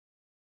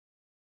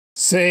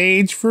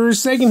Sage for a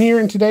second here,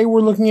 and today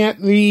we're looking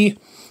at the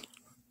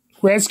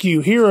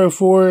Rescue Hero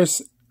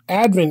Force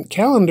Advent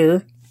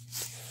Calendar.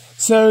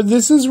 So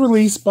this is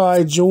released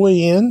by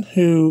Joyin,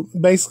 who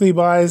basically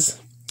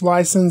buys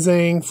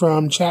licensing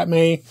from Chap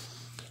Mei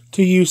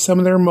to use some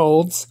of their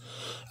molds.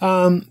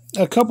 A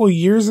couple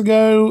years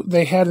ago,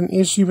 they had an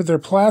issue with their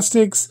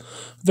plastics.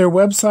 Their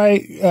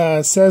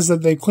website says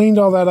that they cleaned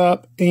all that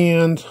up,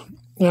 and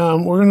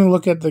we're going to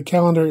look at the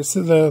calendar,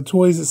 the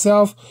toys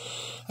itself.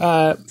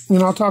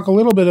 And I'll talk a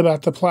little bit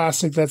about the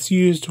plastic that's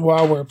used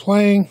while we're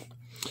playing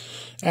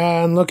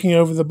and looking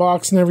over the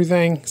box and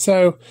everything.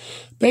 So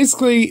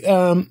basically,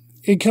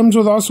 it comes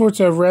with all sorts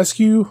of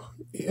rescue,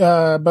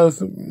 both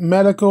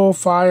medical,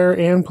 fire,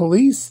 and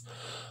police.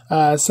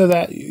 So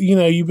that,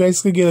 you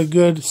basically get a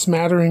good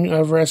smattering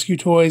of rescue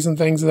toys and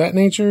things of that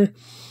nature.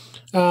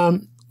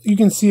 You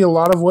can see a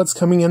lot of what's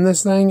coming in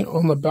this thing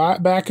on the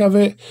back of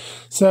it.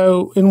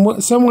 So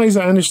in some ways,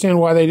 I understand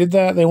why they did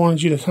that. They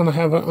wanted you to kind of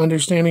have an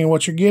understanding of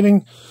what you're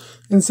getting.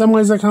 In some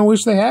ways, I kind of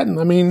wish they hadn't.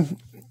 I mean,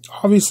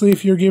 obviously,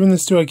 if you're giving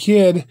this to a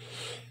kid,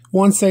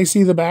 once they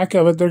see the back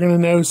of it, they're going to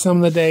know some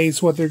of the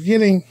days what they're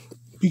getting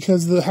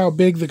because of how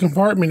big the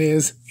compartment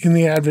is in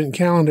the Advent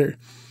calendar.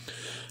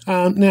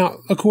 Now,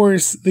 of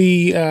course,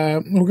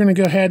 we're going to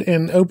go ahead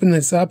and open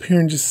this up here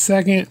in just a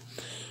second.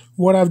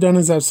 What I've done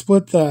is I've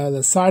split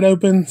the side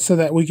open so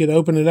that we could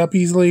open it up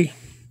easily.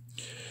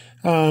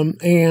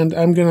 And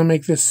I'm going to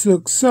make this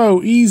look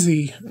so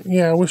easy.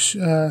 Yeah, I wish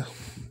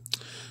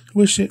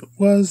it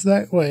was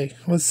that way.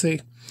 Let's see.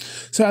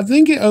 So I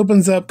think it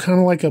opens up kind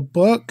of like a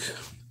book.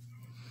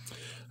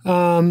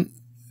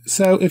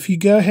 So if you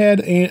go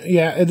ahead and,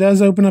 yeah, it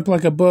does open up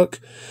like a book.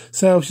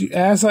 So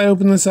as I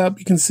open this up,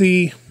 you can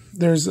see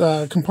there's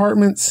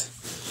compartments.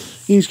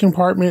 Each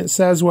compartment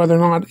says whether or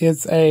not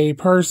it's a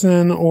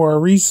person or a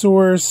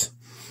resource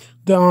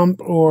dump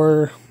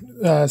or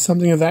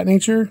something of that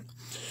nature.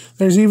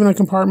 There's even a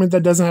compartment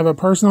that doesn't have a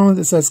person on it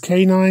that says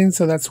K9,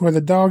 so that's where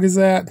the dog is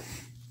at.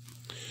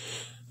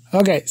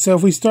 Okay, so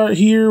if we start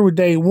here with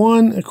day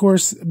 1, of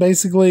course,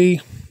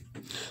 basically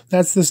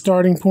that's the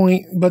starting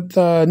point, but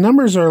the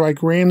numbers are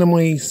like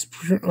randomly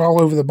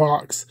all over the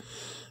box.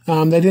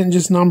 They didn't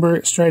just number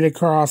it straight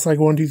across like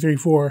 1, 2, 3,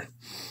 4.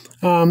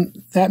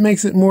 That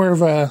makes it more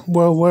of a,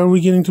 well, what are we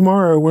getting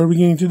tomorrow? What are we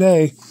getting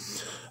today?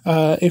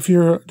 If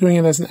you're doing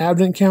it as an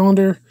Advent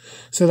calendar.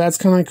 So that's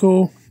kind of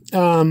cool.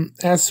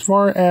 As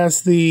far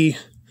as the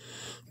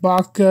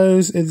box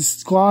goes,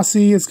 it's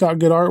glossy. It's got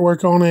good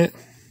artwork on it.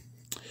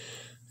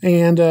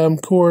 And,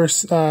 of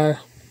course,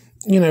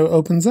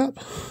 opens up.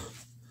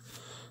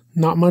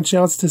 Not much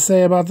else to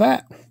say about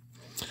that.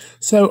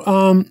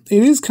 So,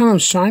 it is kind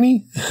of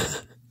shiny.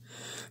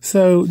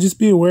 So just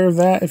be aware of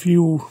that if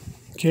you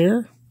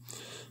care.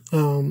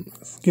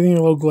 Getting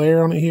a little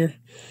glare on it here.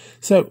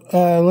 So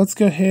let's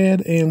go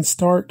ahead and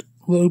start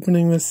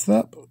opening this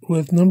up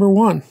with number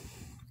 1.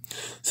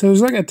 So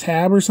there's like a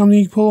tab or something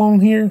you pull on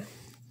here.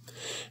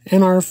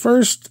 And our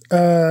first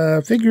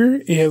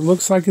figure, it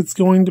looks like it's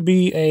going to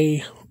be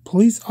a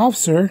police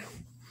officer.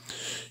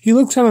 He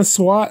looks kind of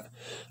SWAT.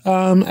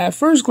 At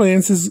first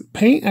glance, his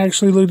paint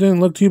actually didn't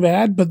look too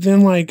bad. But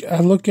then I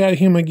look at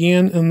him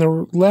again, and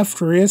the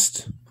left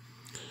wrist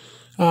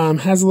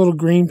has a little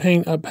green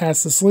paint up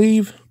past the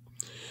sleeve.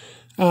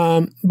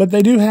 But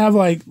they do have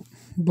like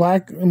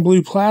black and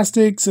blue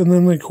plastics, and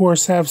then they, of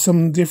course, have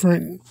some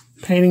different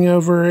painting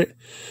over it.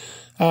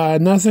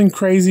 Nothing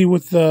crazy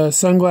with the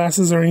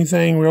sunglasses or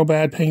anything, real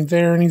bad paint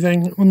there or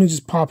anything. Let me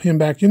just pop him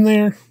back in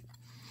there.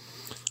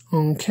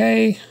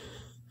 Okay.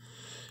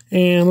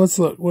 And let's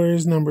look.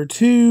 Where's number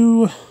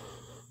 2?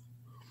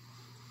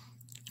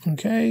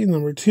 Okay,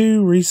 number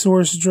 2,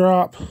 resource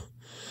drop.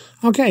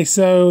 Okay,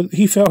 so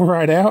he fell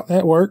right out.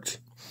 That worked.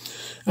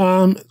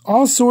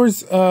 All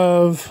sorts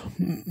of,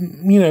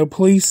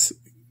 police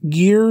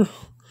gear.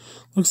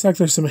 Looks like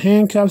there's some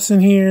handcuffs in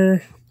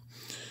here.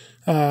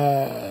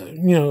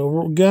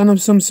 Gun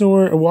of some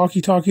sort. A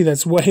walkie-talkie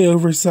that's way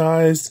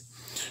oversized.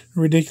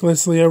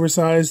 Ridiculously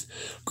oversized.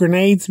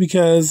 Grenades,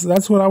 because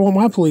that's what I want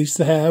my police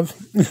to have.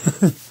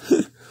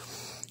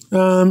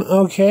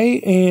 Okay,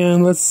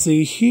 and let's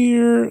see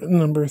here.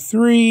 Number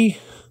 3.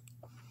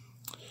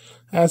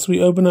 As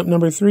we open up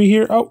number 3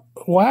 here. Oh,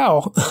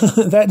 wow.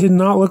 That did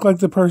not look like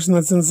the person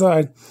that's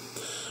inside.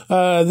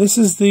 This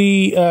is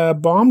the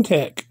bomb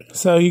tech.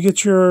 So you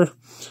get your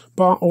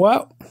bomb.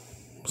 Well,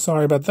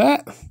 sorry about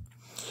that.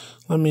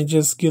 Let me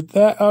just get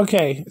that.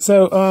 Okay,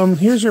 so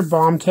here's your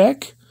bomb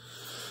tech.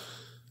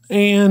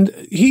 And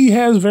he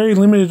has very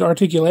limited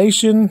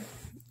articulation.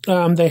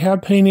 They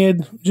have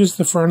painted just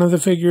the front of the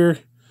figure.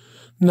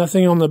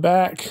 Nothing on the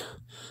back.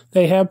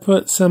 They have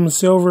put some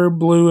silver,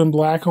 blue, and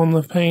black on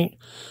the paint.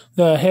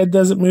 The head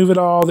doesn't move at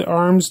all. The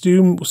arms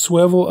do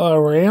swivel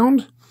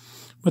around,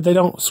 but they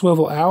don't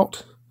swivel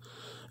out.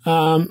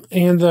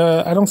 And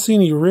I don't see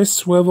any wrist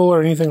swivel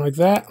or anything like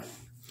that.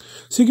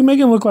 So you can make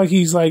him look like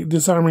he's like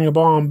disarming a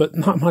bomb, but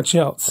not much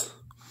else.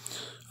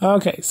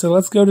 Okay, so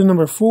let's go to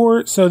number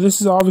 4. So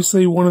this is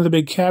obviously one of the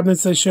big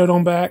cabinets they showed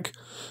on back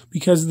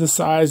because of the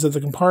size of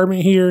the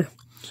compartment here.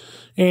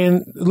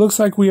 And it looks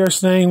like we are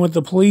staying with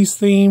the police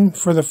theme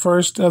for the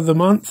first of the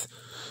month.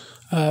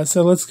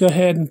 So let's go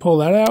ahead and pull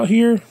that out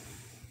here.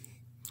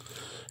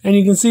 And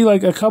you can see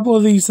like a couple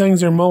of these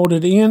things are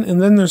molded in,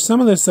 and then there's some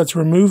of this that's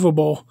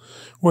removable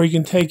where you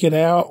can take it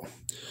out.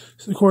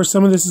 So of course,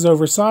 some of this is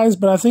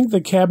oversized, but I think the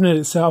cabinet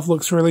itself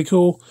looks really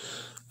cool.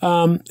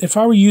 If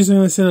I were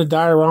using this in a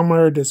diorama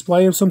or a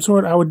display of some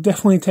sort, I would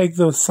definitely take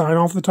the sign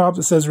off the top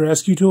that says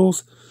Rescue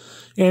Tools.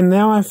 And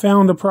now I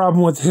found a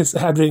problem with this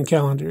advent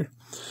calendar.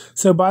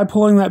 So by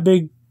pulling that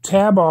big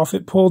tab off,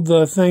 it pulled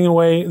the thing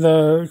away,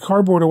 the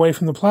cardboard away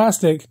from the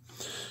plastic,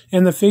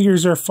 and the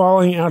figures are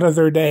falling out of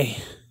their day.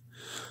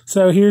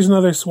 So here's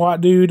another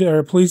SWAT dude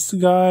or police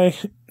guy.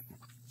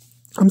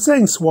 I'm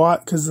saying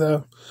SWAT because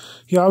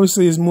he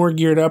obviously is more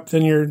geared up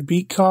than your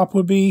beat cop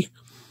would be.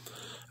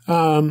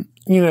 You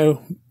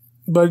know,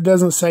 but it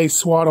doesn't say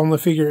SWAT on the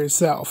figure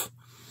itself.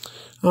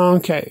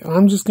 Okay,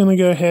 I'm just going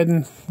to go ahead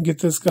and get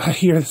this guy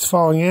here that's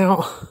falling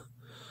out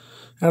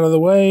of the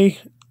way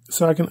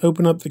so I can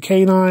open up the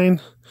K9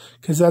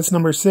 because that's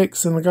number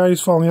 6, and the guy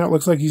who's falling out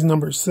looks like he's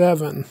number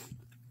 7.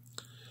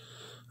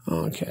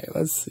 Okay,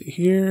 let's see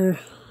here.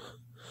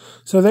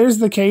 So there's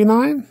the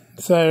K9.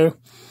 So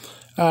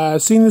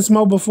I've seen this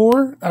mold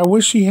before. I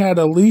wish he had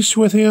a leash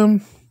with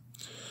him,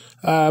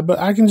 but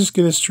I can just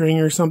get a string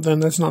or something.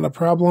 That's not a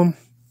problem.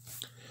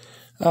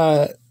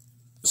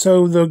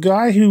 So the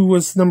guy who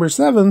was number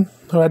 7,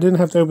 who I didn't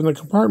have to open the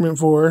compartment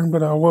for,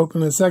 but I'll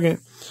open in a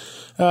second,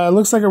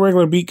 looks like a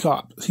regular beat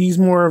cop. He's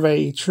more of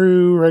a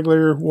true,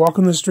 regular,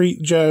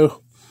 walk-on-the-street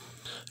Joe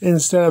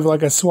instead of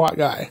like a SWAT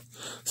guy.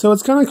 So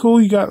it's kind of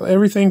cool. You got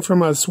everything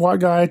from a SWAT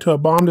guy to a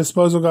bomb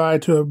disposal guy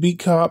to a beat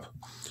cop.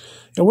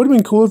 It would have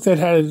been cool if they'd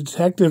had a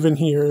detective in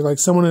here, like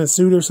someone in a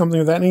suit or something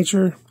of that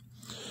nature.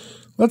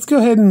 Let's go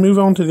ahead and move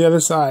on to the other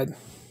side.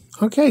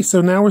 Okay,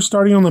 so now we're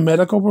starting on the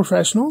medical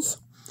professionals.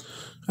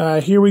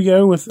 Here we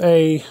go with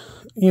a,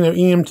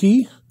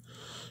 EMT.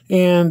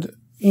 And,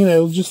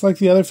 just like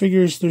the other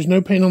figures, there's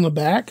no paint on the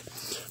back,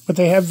 but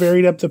they have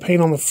varied up the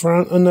paint on the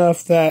front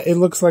enough that it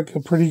looks like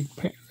a pretty,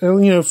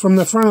 from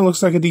the front it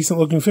looks like a decent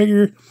looking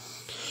figure.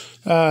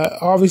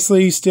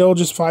 Obviously still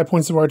just 5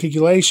 points of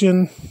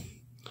articulation.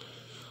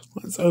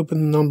 Let's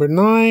open number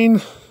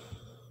 9.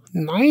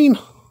 9.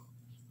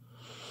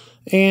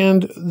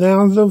 And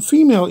now the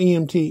female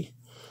EMT.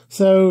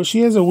 So she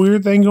has a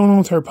weird thing going on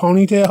with her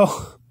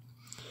ponytail.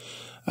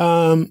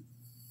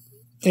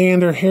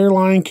 And her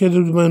hairline could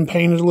have been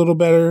painted a little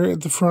better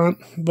at the front.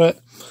 But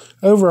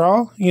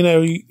overall,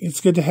 it's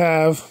good to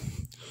have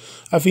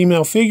a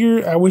female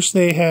figure. I wish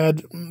they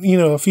had,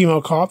 a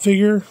female cop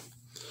figure.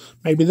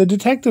 Maybe the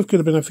detective could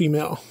have been a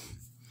female.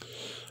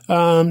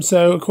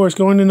 So, of course,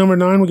 going to number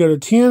 9, we go to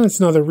 10. It's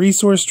another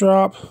resource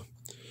drop.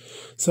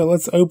 So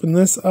let's open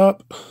this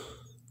up.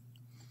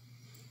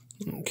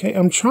 Okay,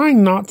 I'm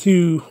trying not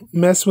to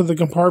mess with the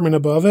compartment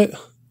above it.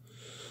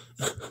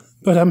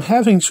 But I'm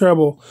having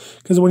trouble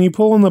because when you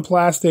pull on the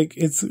plastic,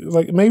 it's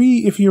like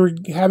maybe if you were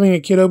having a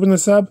kid open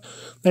this up,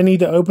 they need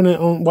to open it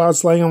while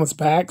it's laying on its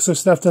back so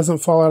stuff doesn't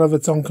fall out of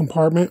its own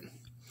compartment.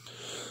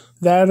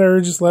 That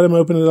or just let them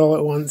open it all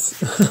at once.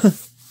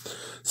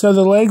 So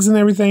the legs and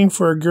everything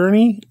for a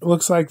gurney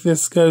looks like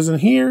this goes in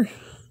here.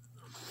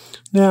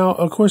 Now,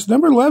 of course,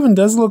 number 11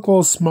 does look a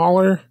little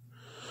smaller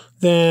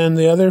than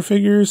the other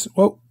figures.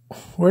 Whoa,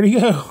 where'd he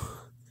go?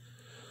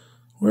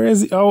 Where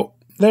is he? Oh,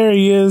 there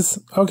he is.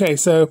 Okay,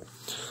 so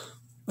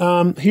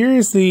here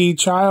is the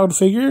child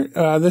figure.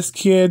 This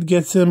kid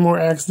gets in more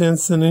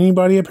accidents than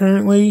anybody,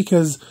 apparently,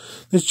 because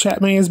this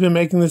Chap Mei has been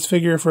making this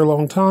figure for a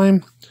long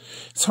time.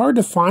 It's hard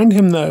to find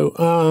him, though.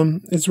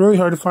 It's really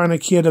hard to find a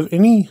kid of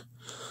any,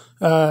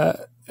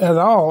 at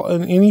all,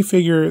 in any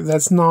figure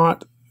that's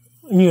not,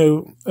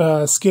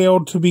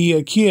 scaled to be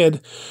a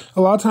kid.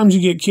 A lot of times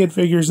you get kid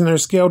figures and they're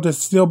scaled to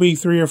still be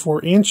 3 or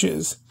 4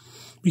 inches.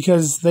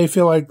 Because they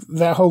feel like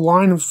that whole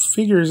line of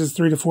figures is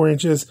 3 to 4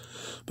 inches.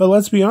 But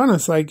let's be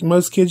honest, like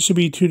most kids should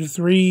be 2 to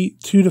 3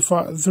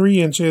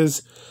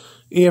 inches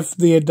if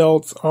the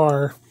adults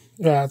are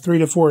 3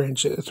 to 4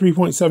 inches,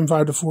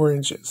 3.75 to 4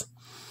 inches.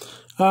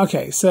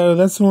 Okay, so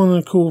that's one of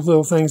the cool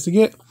little things to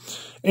get.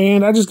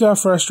 And I just got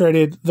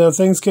frustrated. The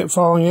things kept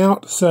falling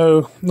out,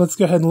 so let's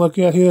go ahead and look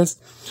at his.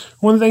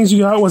 One of the things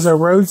you got was a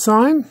road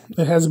sign.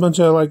 It has a bunch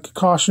of like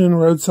caution,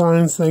 road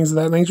signs, things of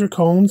that nature,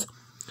 cones.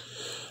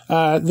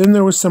 Then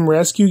there was some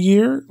rescue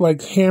gear,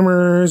 like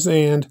hammers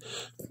and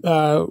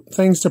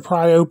things to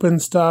pry open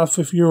stuff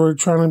if you were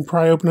trying to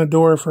pry open a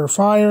door for a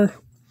fire.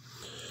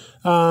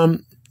 There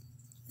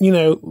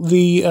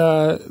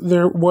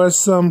was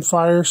some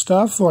fire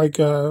stuff, like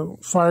a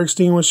fire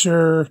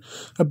extinguisher,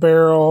 a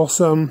barrel,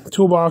 some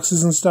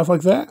toolboxes and stuff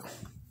like that.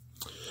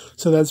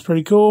 So that's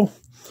pretty cool.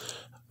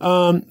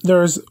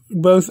 There's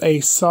both a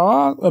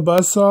saw, a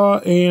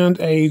buzzsaw, and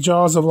a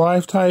Jaws of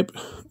Life type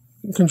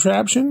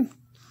contraption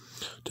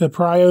to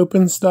pry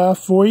open stuff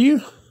for you.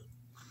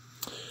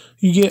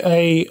 You get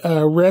a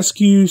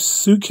rescue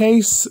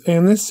suitcase,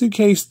 and this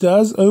suitcase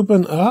does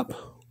open up.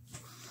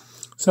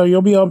 So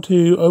you'll be able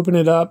to open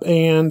it up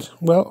and,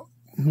 well,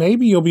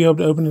 maybe you'll be able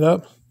to open it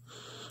up.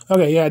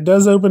 Okay, yeah, it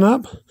does open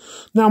up.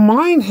 Now,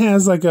 mine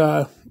has like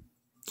a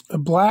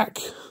black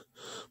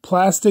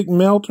plastic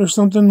melt or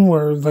something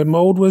where the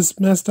mold was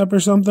messed up or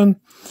something.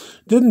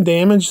 Didn't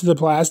damage the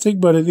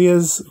plastic, but it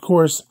is, of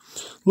course,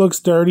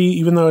 looks dirty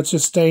even though it's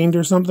just stained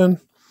or something.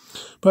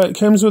 But it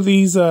comes with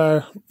these,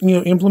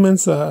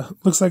 implements.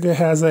 Looks like it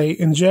has a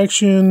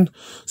injection,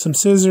 some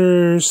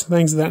scissors,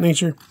 things of that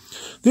nature.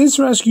 This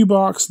rescue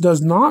box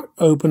does not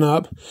open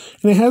up,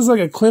 and it has like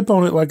a clip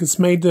on it, like it's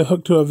made to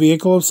hook to a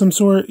vehicle of some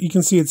sort. You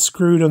can see it's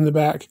screwed on the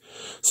back,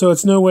 so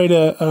it's no way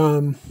to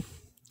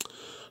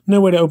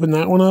open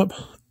that one up.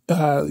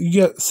 You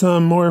get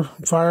some more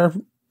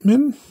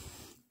firemen.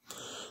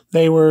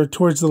 They were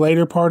towards the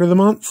later part of the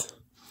month,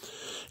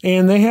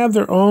 and they have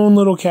their own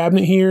little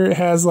cabinet here. It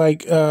has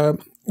like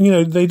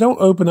they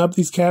don't open up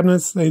these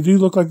cabinets. They do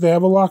look like they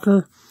have a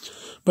locker,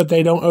 but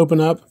they don't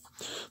open up.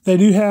 They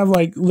do have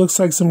looks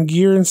like some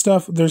gear and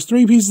stuff. There's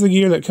 3 pieces of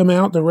gear that come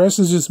out. The rest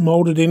is just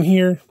molded in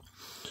here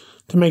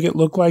to make it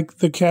look like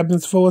the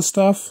cabinet's full of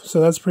stuff. So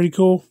that's pretty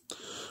cool.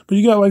 But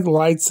you got like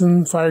lights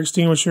and fire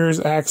extinguishers,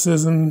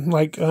 axes, and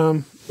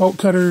bolt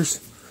cutters,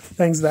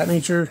 things of that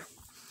nature.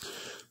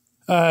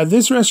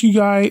 This rescue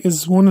guy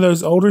is one of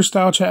those older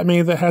style Chap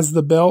Mei that has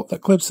the belt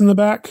that clips in the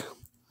back.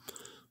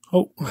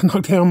 Oh, I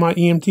knocked down my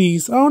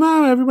EMTs. Oh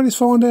no, everybody's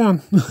falling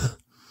down.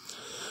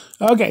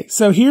 Okay,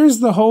 so here's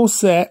the whole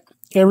set,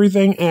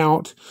 everything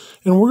out,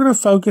 and we're going to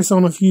focus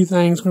on a few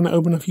things. We're going to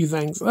open a few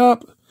things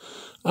up.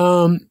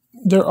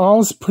 They're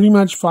all pretty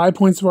much 5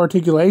 points of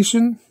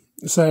articulation,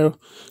 so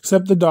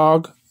except the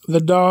dog.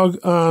 The dog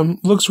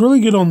looks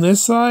really good on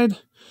this side,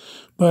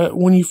 but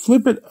when you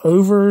flip it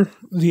over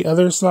the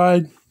other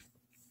side,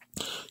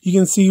 you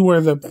can see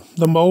where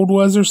the mold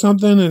was or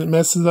something, and it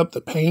messes up the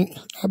paint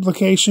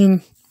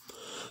application.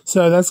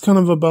 So that's kind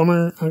of a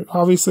bummer.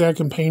 Obviously, I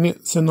can paint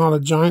it, so not a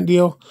giant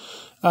deal.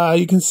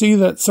 You can see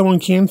that someone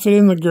can fit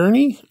in the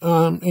gurney,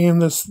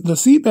 and the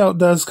seatbelt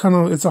does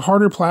it's a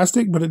harder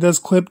plastic, but it does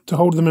clip to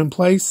hold them in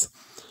place.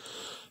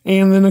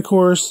 And then, of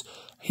course,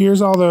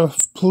 here's all the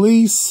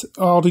police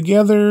all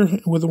together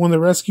with one of the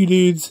rescue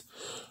dudes.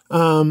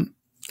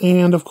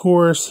 And, of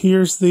course,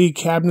 here's the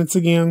cabinets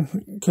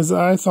again, because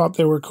I thought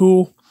they were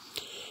cool.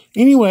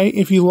 Anyway,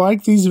 if you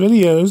like these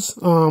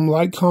videos,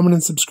 like, comment,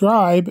 and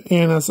subscribe.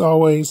 And as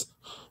always,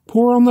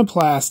 pour on the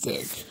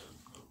plastic.